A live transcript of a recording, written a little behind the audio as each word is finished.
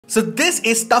So this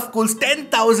is ToughCool's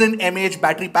 10,000 mAh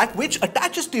battery pack, which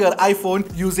attaches to your iPhone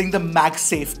using the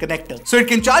MagSafe connector. So it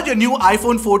can charge your new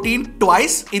iPhone 14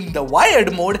 twice in the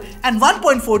wired mode and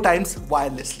 1.4 times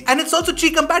wirelessly. And it's also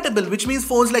Qi compatible, which means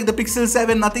phones like the Pixel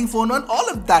 7, Nothing Phone 1, all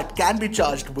of that can be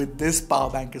charged with this power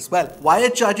bank as well.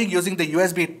 Wired charging using the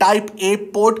USB Type-A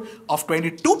port of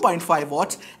 22.5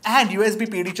 watts and USB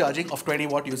PD charging of 20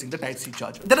 watt using the Type-C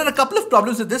charger. There are a couple of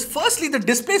problems with this. Firstly, the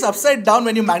display is upside down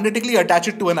when you magnetically attach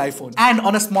it to an iPhone. And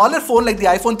on a smaller phone like the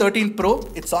iPhone 13 Pro,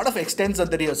 it sort of extends on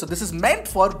the rear. So this is meant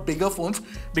for bigger phones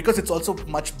because it's also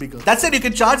much bigger. That said, you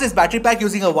can charge this battery pack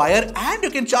using a wire and you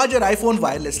can charge your iPhone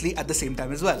wirelessly at the same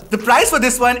time as well. The price for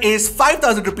this one is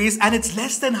 5,000 rupees and it's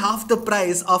less than half the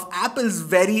price of Apple's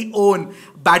very own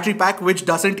battery pack, which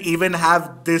doesn't even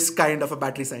have this kind of a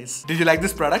battery size. Did you like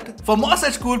this product? For more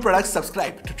such cool products,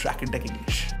 subscribe to Trakin Tech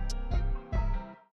English.